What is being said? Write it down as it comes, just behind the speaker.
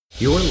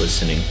You are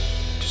listening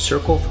to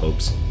Circle of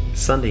Hope's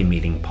Sunday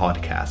Meeting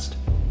podcast.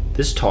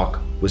 This talk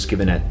was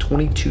given at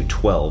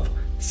 2212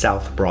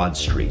 South Broad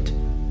Street.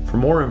 For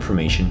more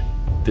information,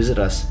 visit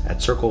us at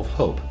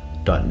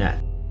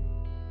circleofhope.net.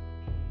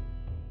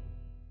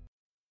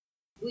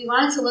 We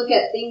wanted to look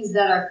at things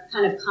that are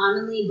kind of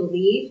commonly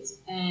believed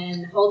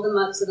and hold them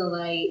up to the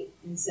light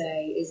and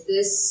say, is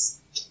this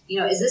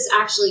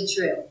actually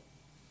true?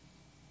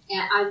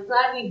 And I'm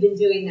glad we've been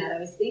doing that. I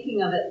was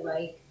thinking of it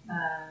like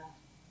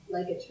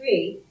a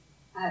tree,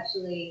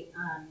 actually.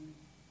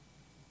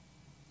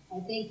 I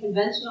think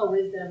conventional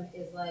wisdom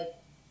is like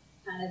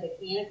kind of the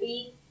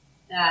canopy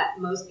that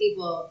most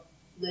people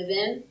live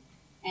in,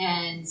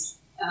 and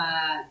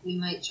we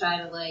might try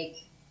to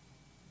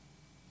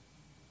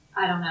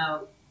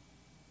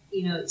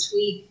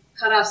tweak,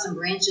 cut off some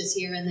branches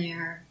here and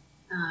there.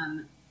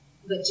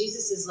 But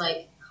Jesus is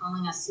like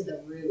calling us to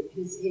the root.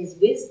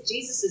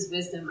 Jesus's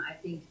wisdom, I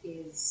think,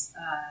 is,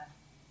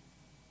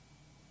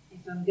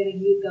 if I'm going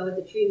to go with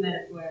the tree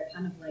metaphor,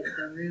 kind of like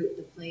the root,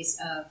 the place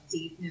of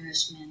deep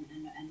nourishment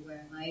and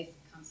where life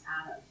comes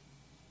out of.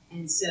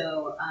 And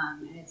so,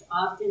 and it's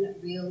often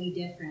really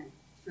different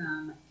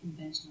from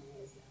conventional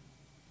wisdom.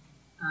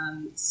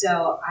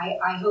 So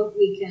I hope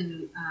we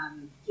can,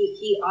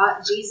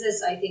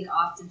 Jesus, I think,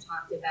 often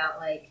talked about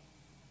like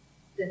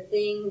the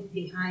thing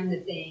behind the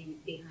thing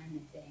behind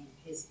the thing.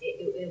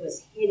 It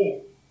was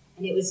hidden.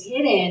 And it was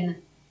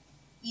hidden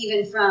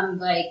even from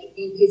like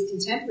in his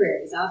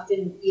contemporaries.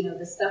 Often,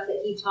 the stuff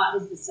that he taught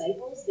his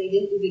disciples, they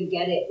didn't even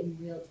get it in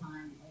real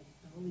time. Like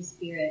the Holy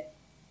Spirit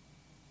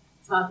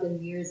taught them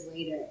years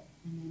later,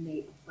 and then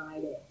they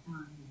applied it.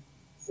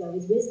 So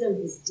his wisdom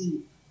is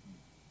deep.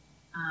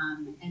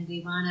 And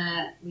we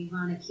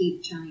wanna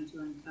keep trying to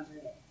uncover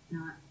it,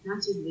 not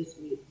just this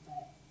week,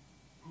 but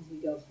as we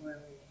go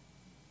forward.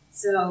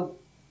 So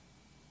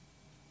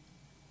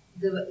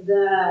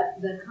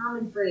the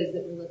common phrase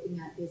that we're looking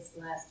at this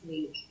last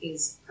week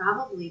is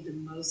probably the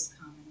most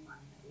common one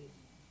that we've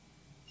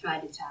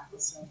tried to tackle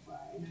so far,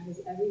 and that is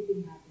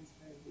everything happens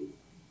for a reason.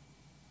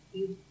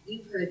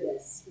 You've heard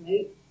this,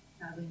 right?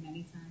 Probably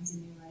many times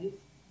in your life.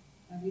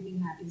 Everything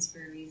happens for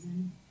a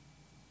reason.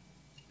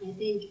 I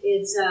think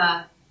it's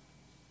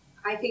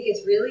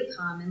really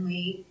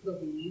commonly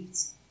believed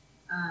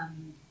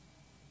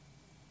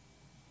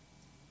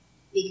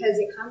because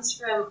it comes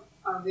from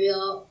a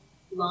real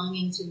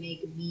longing to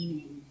make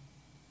meaning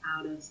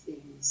out of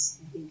things.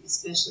 I think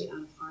especially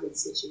out of hard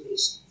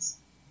situations.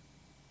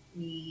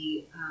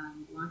 We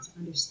want to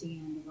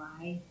understand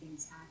why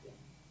things happen,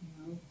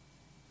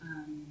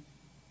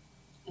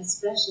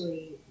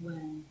 especially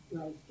when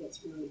life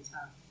gets really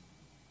tough.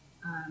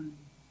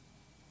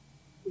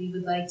 We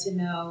would like to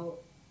know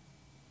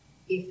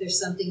if there's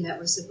something that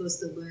we're supposed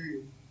to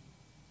learn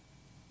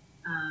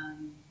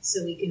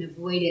so we can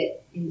avoid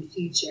it in the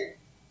future.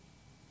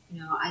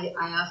 I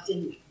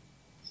often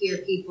hear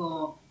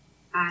people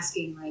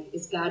asking, like,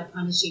 is God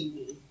punishing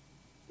me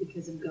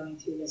because I'm going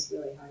through this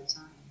really hard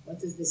time? What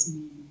does this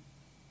mean?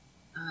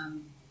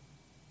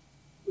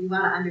 We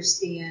want to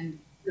understand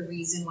the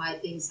reason why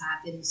things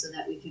happen so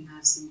that we can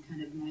have some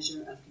kind of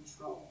measure of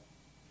control.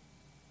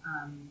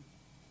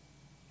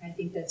 I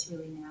think that's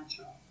really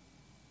natural.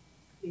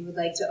 We would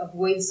like to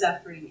avoid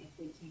suffering if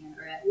we can,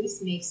 or at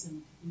least make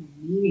some kind of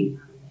meaning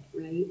out of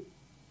it, right?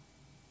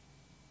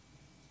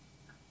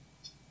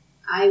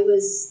 I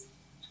was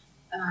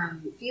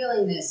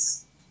feeling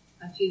this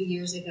a few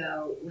years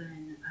ago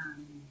when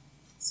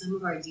some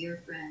of our dear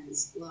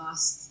friends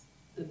lost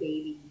a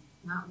baby,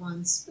 not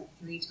once, but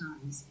 3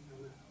 times in a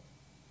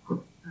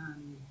row.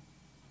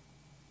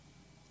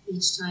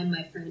 Each time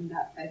my friend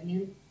got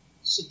pregnant,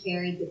 she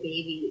carried the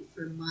baby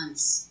for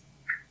months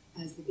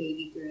as the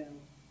baby grew.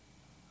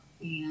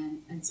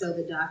 And until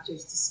the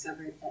doctors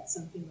discovered that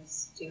something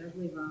was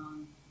terribly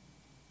wrong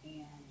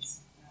and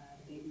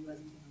the baby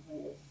wasn't going to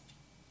live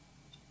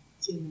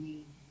too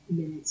many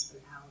minutes or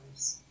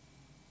hours.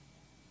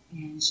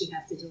 And she'd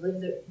have to deliver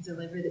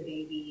the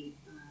baby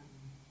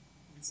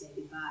and say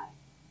goodbye.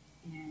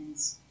 And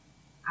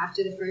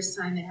after the first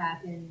time it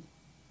happened,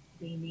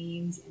 they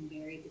named and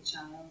buried the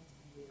child.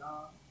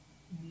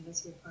 And many of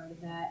us were part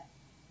of that.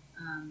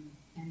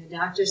 And the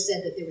doctor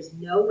said that there was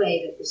no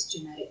way that this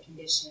genetic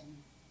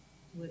condition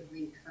would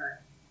recur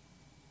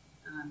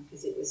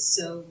because it was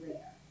so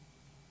rare,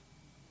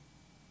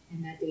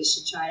 and that they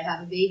should try to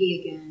have a baby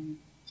again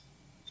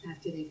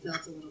after they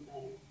felt a little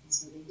better. And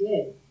so they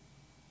did.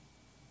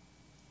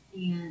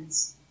 And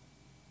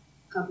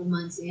a couple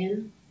months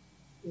in,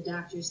 the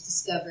doctors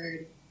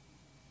discovered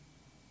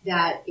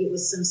that it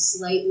was some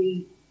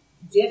slightly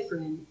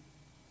different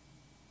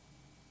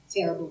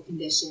terrible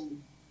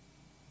condition,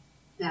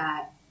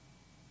 that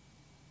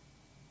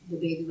the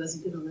baby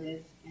wasn't going to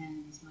live,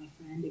 and my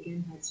friend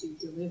again had to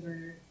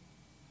deliver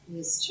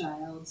this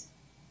child,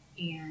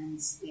 and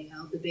they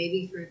held the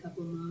baby for a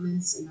couple of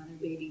moments, another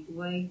baby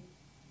boy,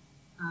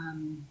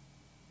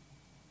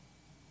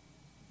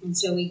 and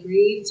so we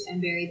grieved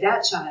and buried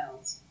that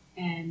child,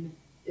 and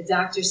the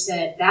doctor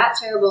said that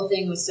terrible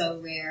thing was so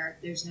rare,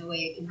 there's no way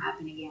it can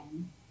happen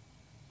again.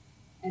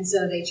 And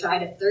so they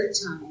tried a third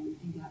time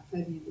and got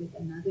pregnant with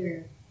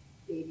another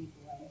baby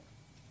boy.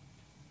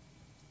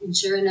 And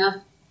sure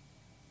enough,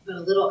 but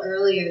a little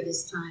earlier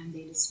this time,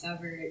 they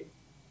discovered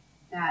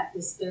that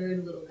this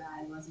third little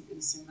guy wasn't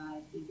going to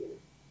survive either.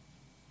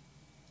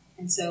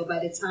 And so by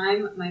the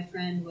time my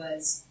friend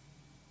was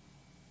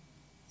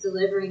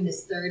delivering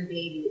this third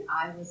baby,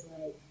 I was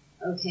like,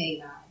 okay,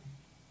 God,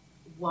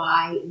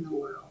 why in the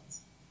world?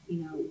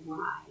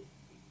 Why?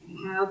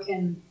 How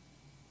can,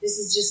 this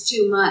is just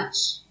too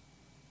much.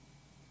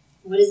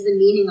 What is the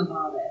meaning of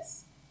all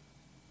this?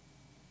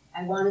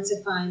 I wanted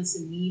to find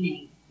some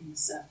meaning in the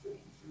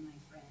suffering for my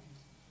friend.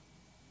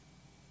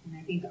 And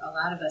I think a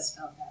lot of us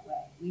felt that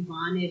way. We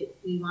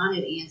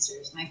wanted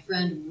answers. My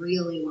friend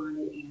really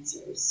wanted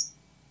answers.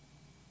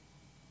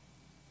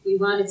 We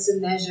wanted some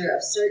measure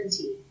of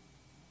certainty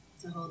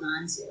to hold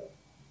on to.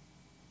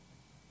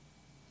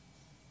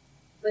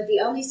 But the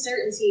only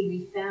certainty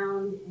we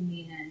found in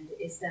the end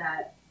is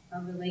that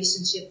our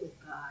relationship with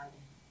God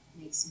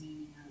makes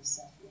meaning out of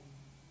suffering.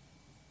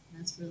 And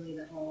that's really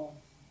the whole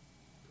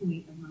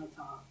point of my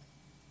talk.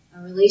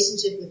 Our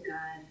relationship with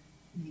God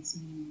makes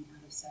meaning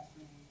out of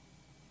suffering.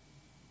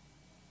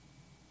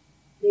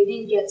 They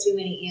didn't get too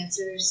many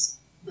answers,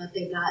 but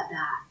they got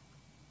that.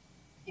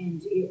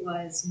 And it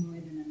was more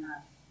than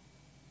enough.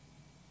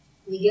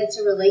 We get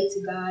to relate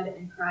to God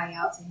and cry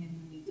out to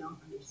Him when we don't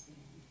understand.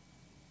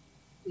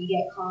 We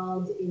get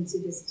called into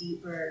this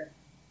deeper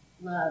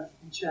love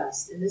and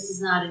trust. And this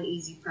is not an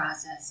easy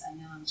process. I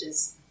know I'm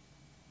just,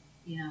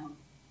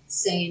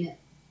 saying it.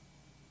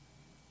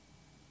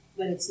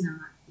 But it's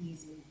not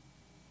easy.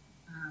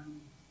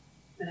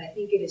 But I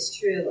think it is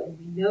true. And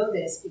we know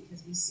this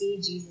because we see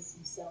Jesus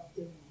Himself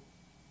doing it.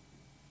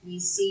 We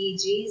see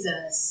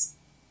Jesus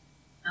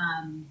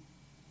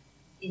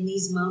in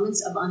these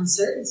moments of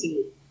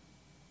uncertainty,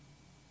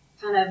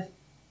 kind of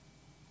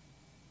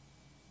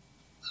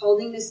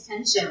holding this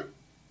tension,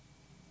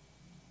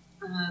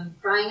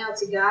 crying out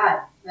to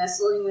God,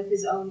 wrestling with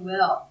His own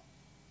will.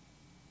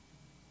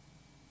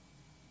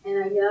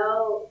 And I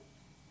know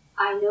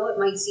it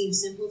might seem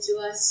simple to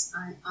us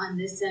on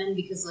this end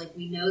because,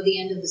 we know the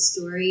end of the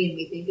story and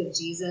we think of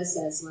Jesus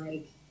as,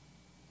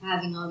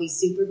 having all these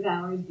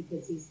superpowers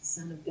because He's the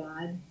Son of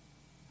God.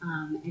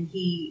 And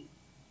He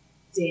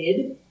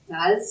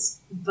does.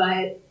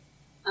 But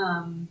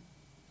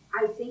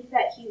I think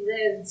that He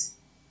lived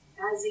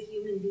as a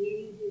human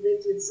being. He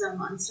lived with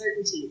some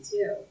uncertainty,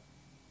 too,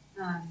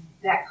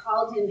 that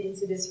called Him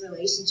into this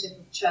relationship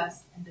of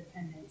trust and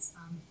dependence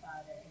on the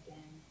Father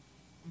again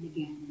and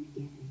again and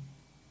again.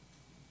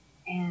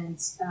 And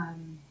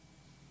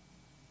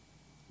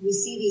we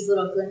see these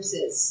little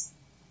glimpses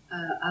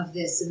of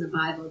this in the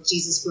Bible,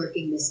 Jesus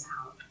working this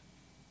out.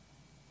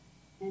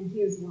 And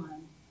here's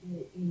one.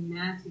 In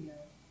Matthew,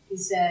 He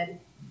said,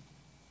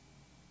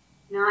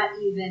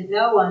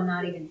 no one,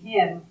 not even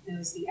Him,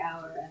 knows the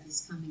hour of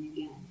His coming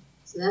again.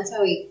 So that's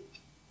how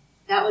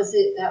that was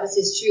it. That was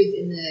His truth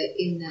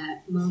in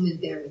that moment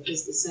there with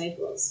His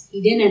disciples.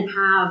 He didn't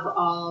have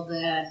all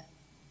the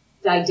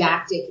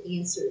didactic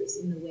answers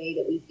in the way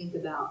that we think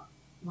about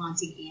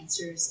wanting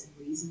answers and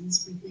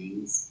reasons for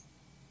things.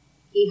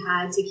 He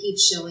had to keep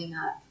showing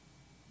up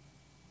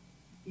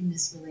in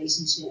this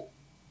relationship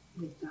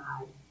with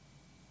God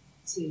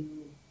to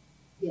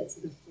get to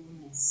the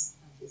fullness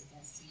of His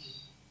destiny.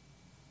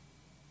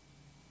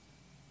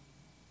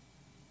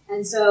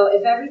 And so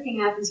if everything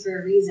happens for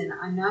a reason,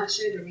 I'm not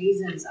sure the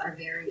reasons are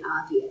very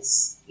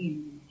obvious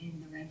in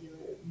the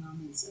regular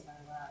moments of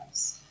our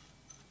lives.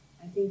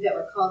 I think that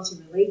we're called to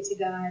relate to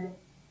God,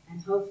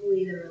 and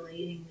hopefully the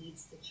relating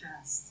leads to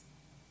trust.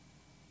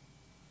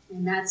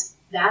 And that's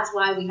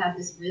why we have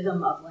this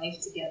rhythm of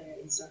life together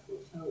in Circle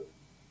of Hope.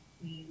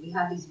 We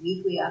have these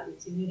weekly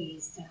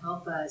opportunities to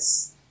help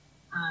us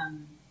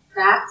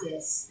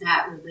practice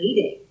that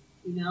relating,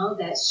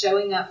 that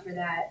showing up for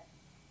that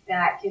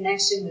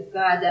connection with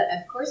God that,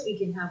 of course, we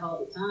can have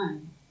all the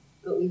time,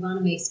 but we want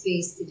to make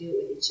space to do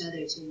it with each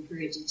other, to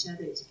encourage each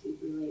other to keep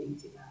relating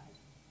to God.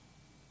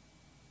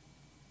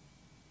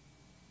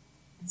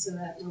 And so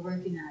that we're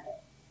working at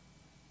it.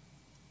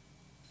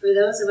 For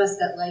those of us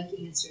that like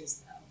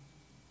answers,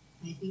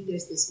 though, I think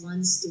there's this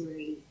one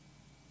story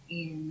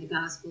in the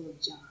Gospel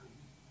of John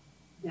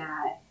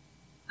that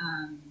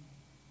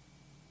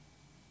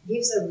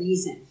gives a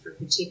reason for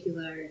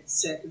particular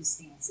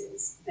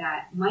circumstances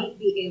that might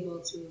be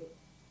able to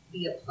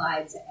be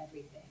applied to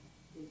everything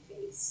we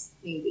face.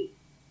 Maybe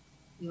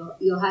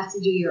you'll have to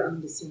do your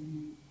own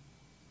discernment,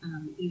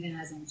 even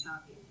as I'm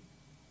talking.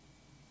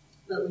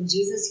 But when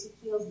Jesus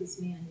heals this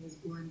man who was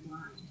born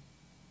blind,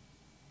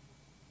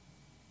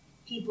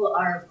 people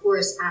are, of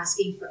course,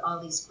 asking for all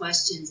these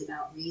questions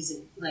about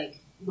reason,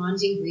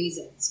 wanting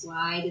reasons.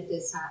 Why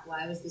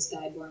was this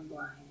guy born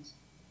blind?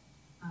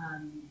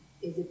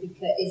 Is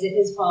it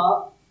his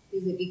fault?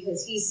 Is it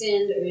because he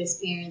sinned or his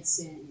parents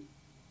sinned?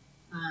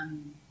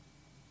 And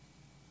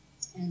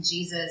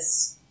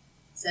Jesus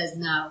says,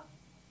 no.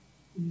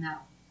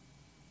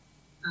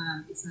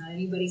 It's not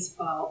anybody's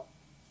fault.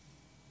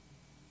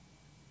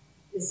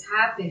 this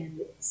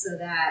happened so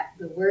that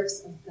the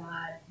works of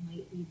God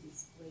might be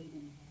displayed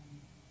in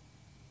him.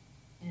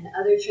 And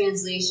other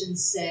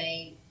translations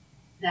say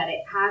that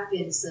it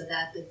happened so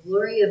that the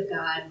glory of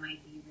God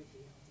might be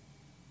revealed.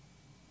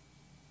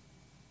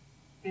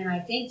 And I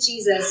think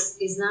Jesus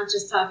is not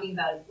just talking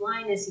about his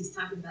blindness, he's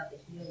talking about the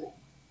healing.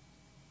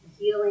 The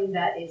healing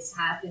that is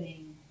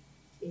happening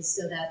is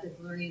so that the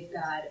glory of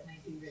God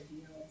might be revealed.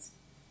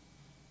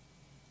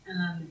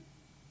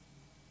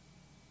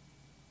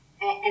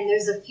 And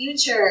there's a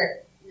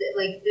future,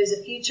 there's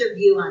a future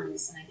view on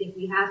this, and I think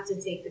we have to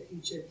take the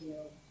future view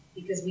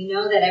because we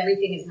know that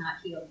everything is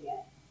not healed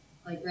yet.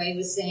 Like Ray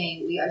was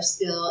saying, we are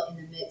still in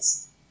the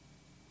midst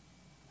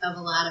of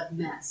a lot of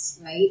mess,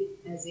 right?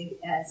 As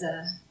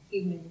a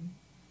human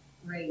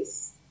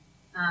race.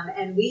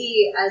 And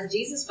we, as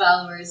Jesus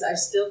followers, are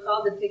still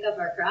called to pick up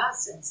our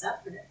cross and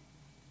suffer.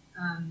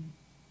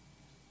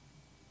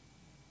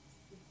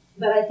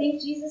 But I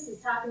think Jesus is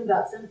talking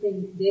about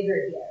something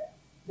bigger here.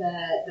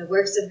 The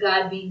works of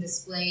God being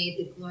displayed,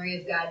 the glory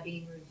of God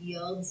being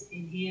revealed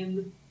in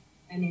him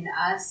and in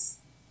us.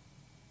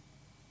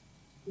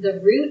 The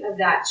root of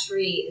that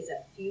tree is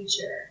a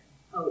future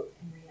hope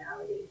and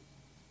reality.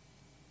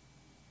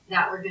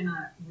 That we're going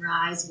to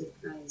rise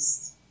with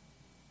Christ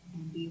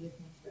and be with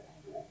him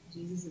forever.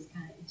 Jesus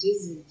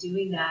is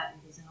doing that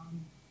in his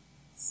own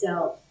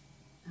self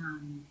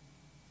on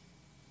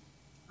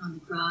the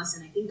cross.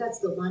 And I think that's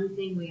the one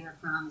thing we are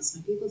promised.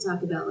 When people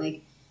talk about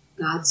like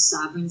God's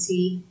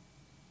sovereignty,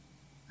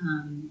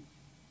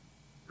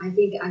 I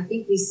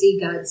think we see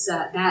God's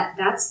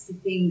that's the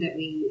thing that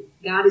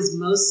God is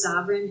most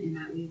sovereign in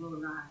that we will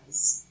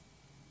rise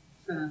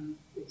from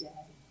the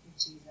dead with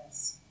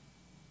Jesus.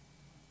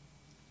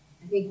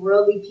 I think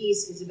worldly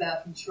peace is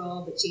about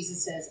control, but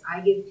Jesus says,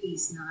 I give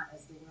peace not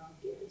as the world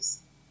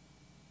gives.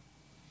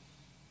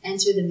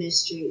 Enter the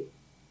mystery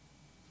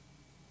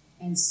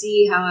and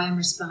see how I am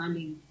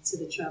responding to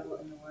the trouble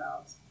in the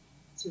world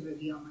to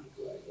reveal my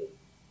glory.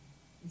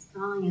 He's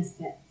calling us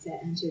to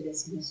enter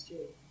this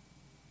mystery.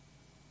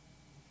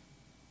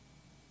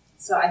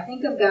 So I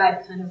think of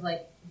God kind of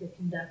like the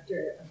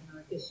conductor of an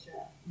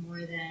orchestra more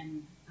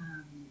than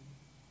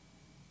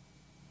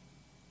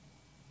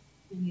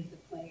many of the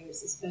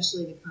players,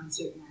 especially the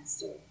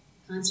concertmaster.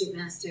 The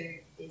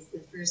concertmaster is the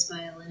first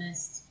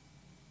violinist,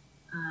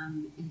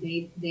 and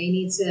they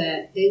lead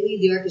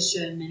the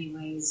orchestra in many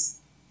ways.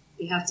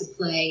 They have to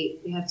play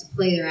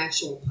their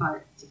actual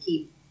part to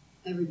keep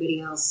everybody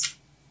else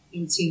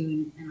in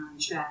tune and on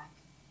track.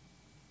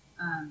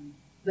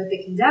 But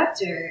the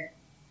conductor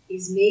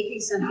is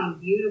making something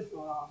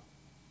beautiful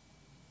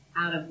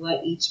out of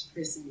what each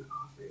person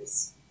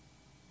offers.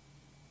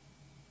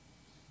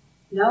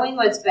 Knowing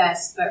what's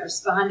best, but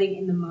responding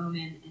in the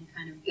moment and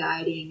kind of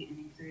guiding and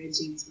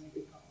encouraging toward the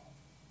goal.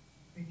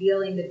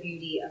 Revealing the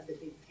beauty of the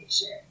big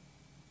picture.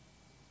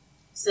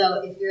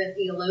 So if you're a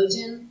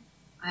theologian,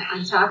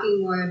 I'm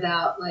talking more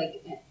about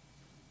like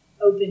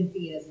open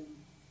theism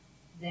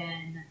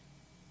than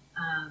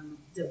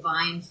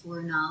divine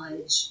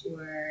foreknowledge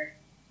or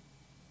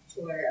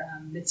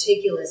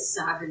meticulous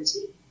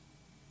sovereignty.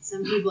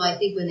 Some people, I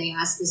think, when they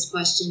ask this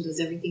question, does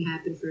everything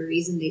happen for a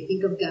reason? They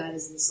think of God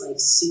as this like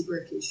super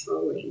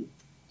controlling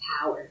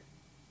power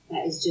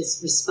that is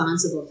just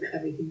responsible for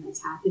everything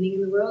that's happening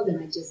in the world.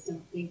 And I just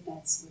don't think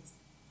that's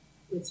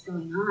what's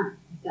going on.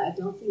 I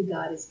don't think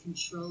God is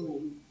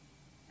controlling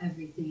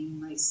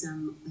everything like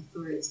some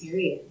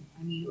authoritarian.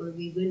 I mean, or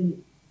we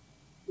wouldn't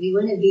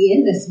be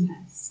in this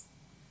mess.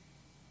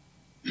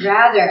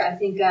 Rather, I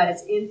think God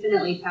is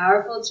infinitely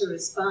powerful to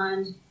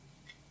respond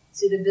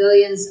to the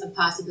billions of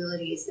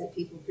possibilities that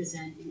people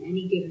present in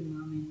any given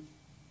moment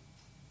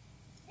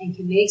and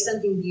can make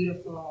something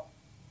beautiful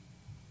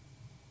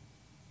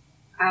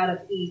out of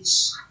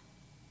each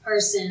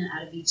person,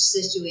 out of each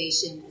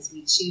situation as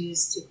we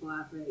choose to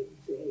cooperate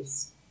with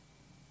grace.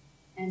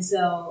 And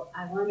so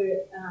I wonder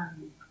if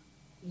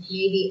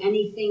maybe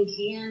anything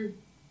can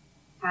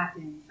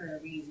happen for a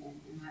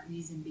reason, and that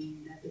reason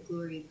being that the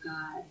glory of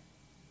God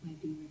might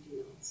be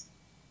revealed.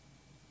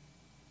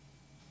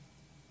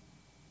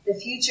 The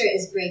future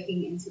is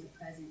breaking into the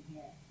present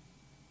here.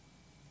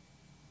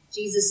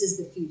 Jesus is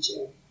the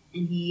future,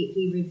 and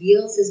he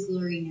reveals his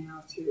glory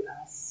now through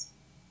us.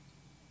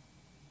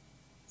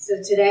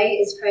 So today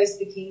is Christ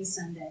the King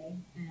Sunday,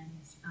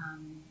 and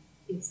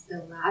it's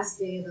the last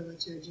day of the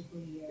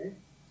liturgical year,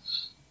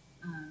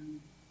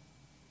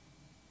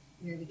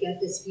 where we get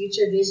this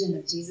future vision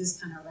of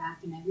Jesus kind of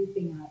wrapping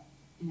everything up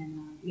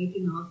and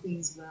making all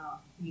things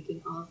well,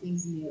 making all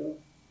things new.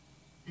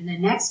 And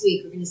then next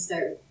week we're going to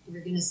start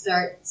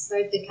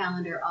the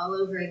calendar all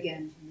over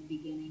again from the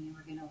beginning, and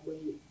we're going to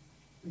wait.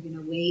 We're going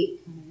to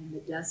wait kind of in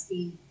the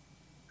dusty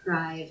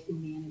cry of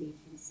humanity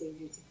for the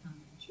Savior to come.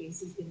 And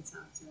Tracy's going to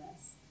talk to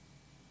us.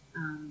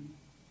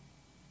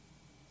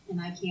 And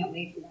I can't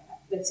wait for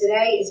that. But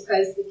today is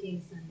Christ the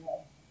King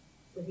Sunday.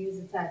 So here's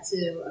a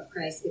tattoo of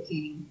Christ the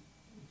King.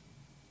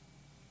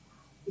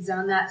 He's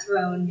on that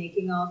throne,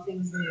 making all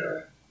things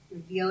new,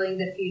 revealing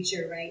the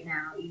future right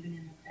now, even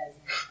in the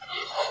present.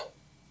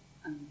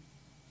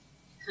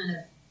 kind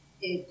of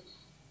it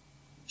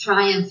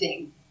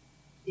triumphing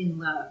in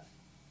love.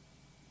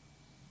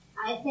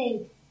 I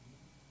think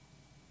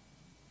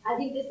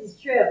this is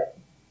true,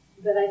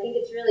 but I think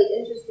it's really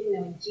interesting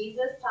that when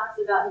Jesus talks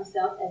about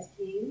himself as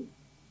king,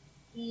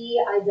 he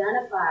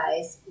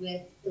identifies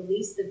with the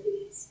least of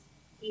these.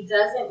 He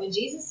doesn't, when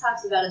Jesus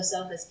talks about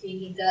himself as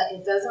king,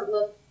 it doesn't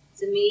look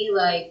to me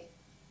like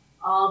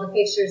all the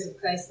pictures of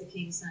Christ the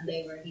King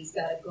Sunday where he's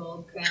got a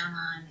gold crown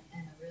on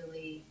and a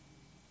really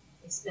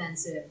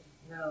expensive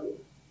robe.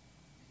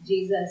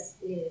 Jesus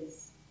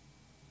is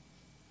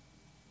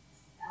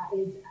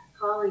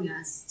calling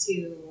us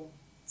to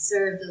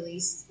serve the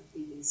least of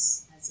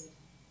these as if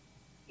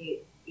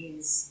it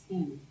is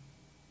him.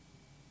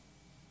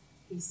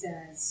 He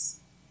says,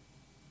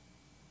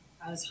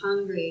 I was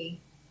hungry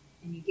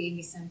and you gave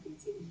me something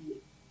to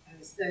eat. I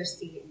was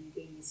thirsty and you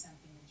gave me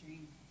something to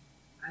drink.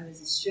 I was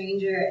a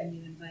stranger and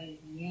you invited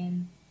me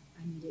in.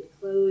 I needed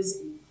clothes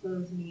and you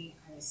clothed me.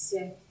 I was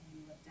sick and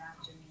you looked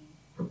after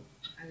me.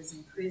 I was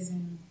in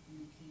prison and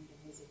you came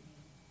to visit me.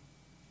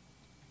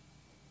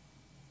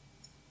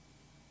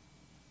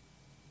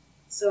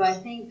 So I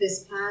think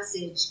this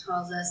passage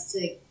calls us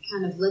to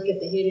kind of look at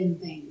the hidden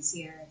things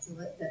here, to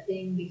look the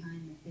thing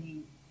behind the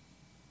thing.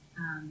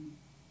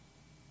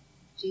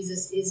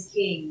 Jesus is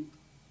king,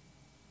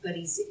 but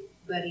he's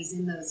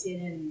in those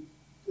hidden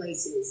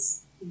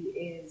places. He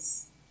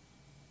is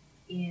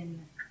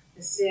in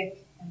the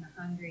sick and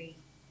the hungry,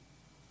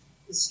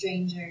 the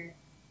stranger,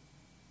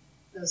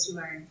 those who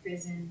are in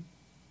prison.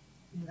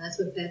 That's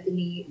what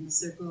Bethany and the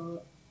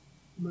Circle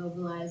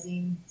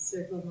Mobilizing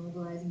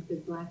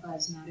because Black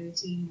Lives Matter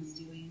team was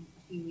doing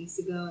a few weeks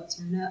ago at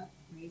Turn Up,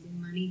 raising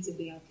money to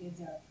bail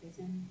kids out of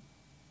prison.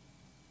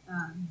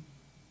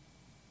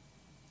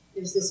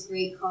 There's this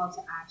great call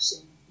to action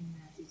in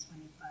Matthew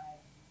 25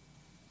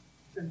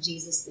 from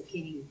Jesus the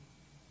King,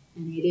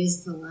 and it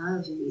is to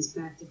love in these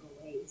practical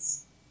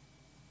ways.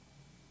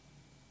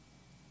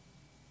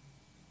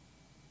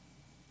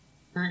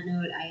 On that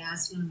note, I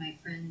asked one of my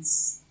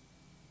friends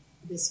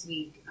this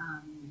week,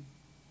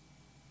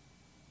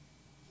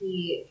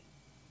 he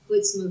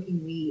quit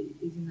smoking weed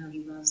even though he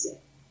loves it.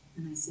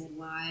 And I said,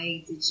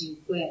 why did you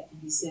quit?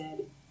 And he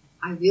said,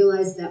 I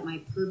realized that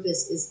my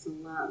purpose is to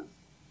love,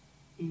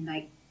 and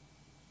I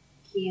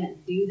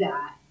can't do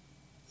that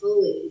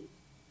fully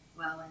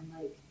while I'm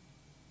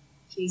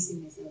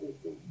chasing this other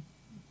thing.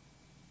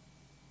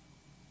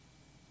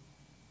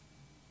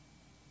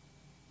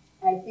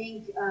 I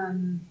think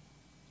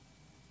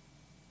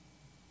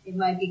it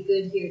might be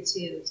good here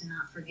too to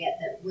not forget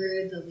that we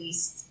are the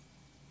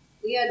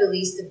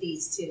least of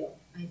these two.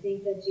 I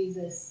think that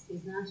Jesus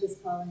is not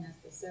just calling us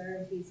to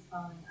serve, he's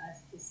calling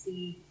us to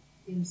see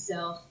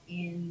himself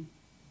in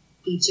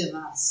each of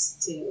us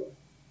too,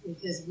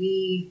 because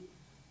we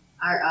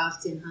are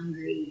often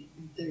hungry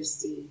and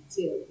thirsty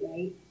too,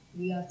 right?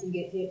 We often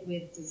get hit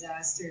with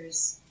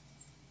disasters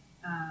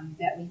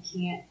that we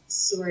can't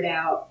sort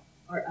out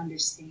or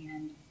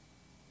understand.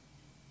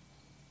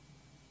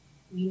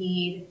 We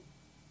need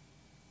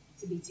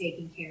to be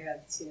taken care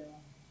of too.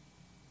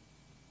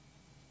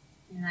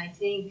 And I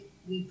think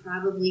we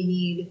probably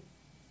need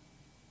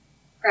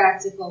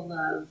practical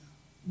love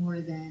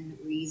more than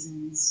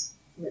reasons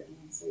or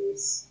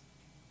answers,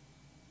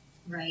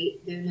 right?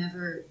 They're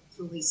never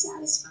fully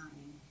satisfying.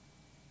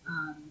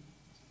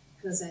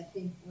 Because I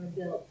think we're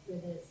built for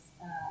this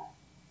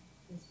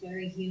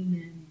very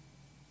human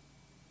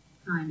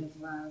kind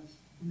of love.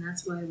 And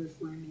that's why we're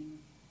forming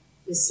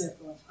this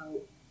circle of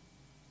hope.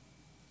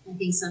 I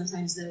think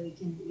sometimes though we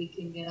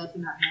can get up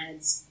in our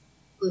heads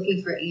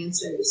looking for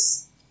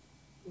answers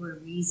or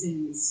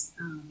reasons,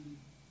 and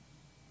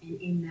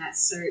in that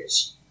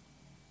search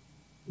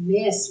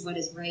miss what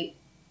is right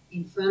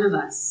in front of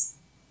us.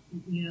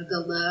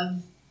 The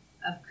love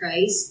of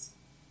Christ,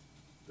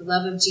 the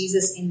love of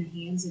Jesus in the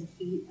hands and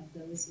feet of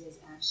those who has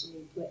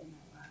actually put in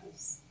our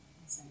lives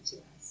and sent to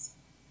us.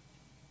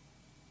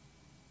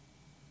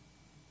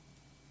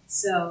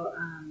 So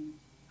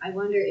I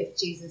wonder if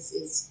Jesus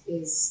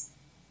is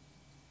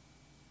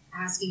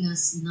asking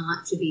us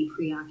not to be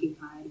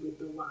preoccupied with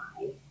the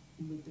why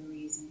and with the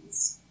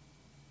reasons.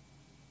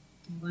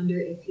 I wonder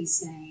if he's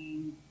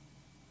saying,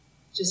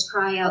 just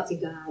cry out to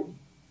God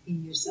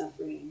in your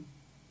suffering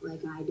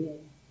like I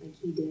did, like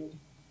he did.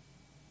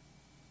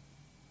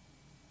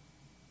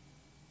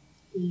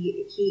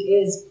 He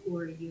is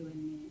for you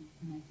and me,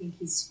 and I think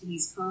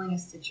he's calling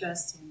us to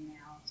trust him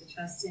now, to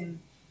trust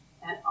him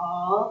that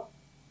all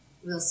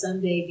will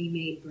someday be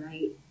made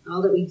bright.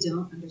 All that we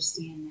don't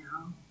understand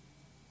now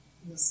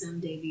will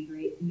someday be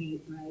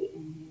made bright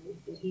and new,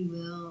 that he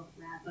will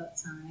wrap up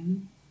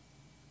time,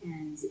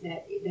 and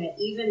that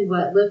even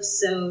what looks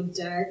so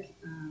dark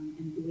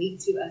and bleak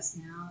to us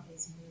now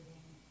is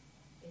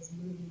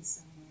moving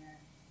somewhere,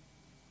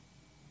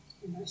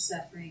 and our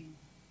suffering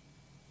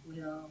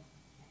will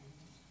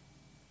end.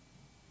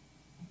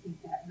 I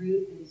think that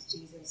root that is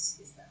Jesus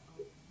is the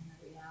hope and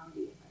the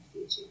reality of our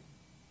future.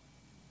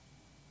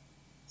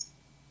 So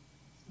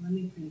let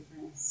me pray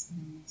for us, and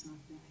then we'll talk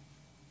back.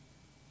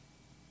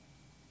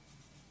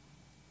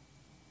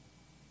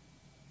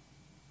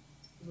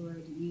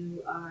 Lord,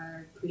 you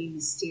are pretty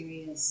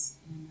mysterious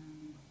and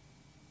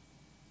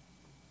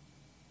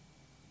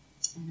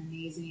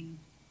amazing.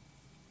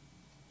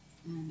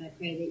 And I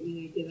pray that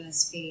you would give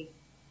us faith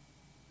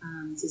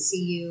to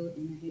see you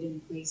in the hidden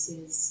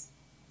places,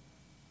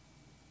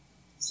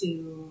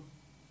 to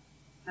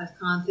have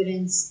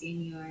confidence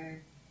in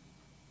your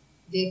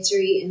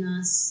victory in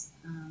us,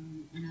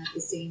 and at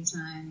the same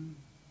time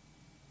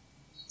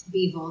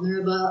be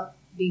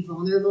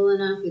vulnerable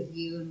enough with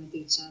you and with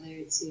each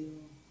other to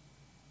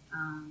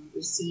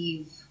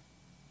receive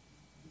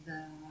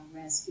the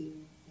rescue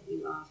that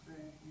you offer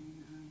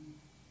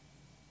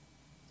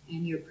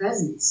and your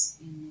presence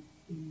in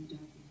the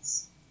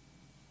darkness.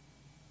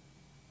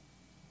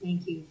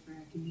 Thank you for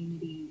our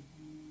community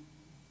and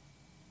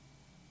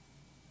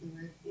the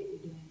work that you're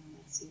doing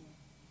with us here.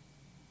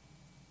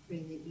 Pray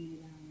that you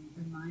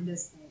remind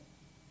us that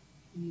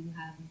you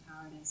have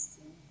empowered us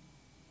to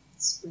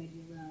spread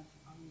your love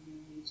all over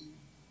your region.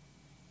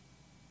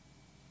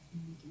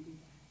 And we can do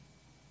that.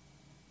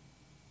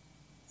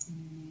 In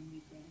your name we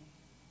pray.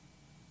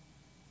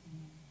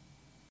 Amen.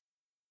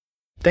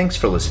 Thanks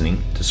for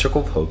listening to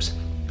Circle of Hope's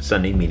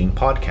Sunday Meeting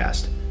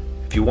Podcast.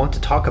 If you want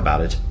to talk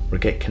about it or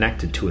get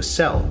connected to a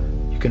cell,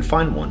 you can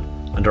find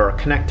one under our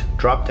Connect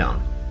dropdown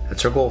at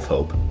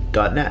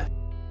circleofhope.net.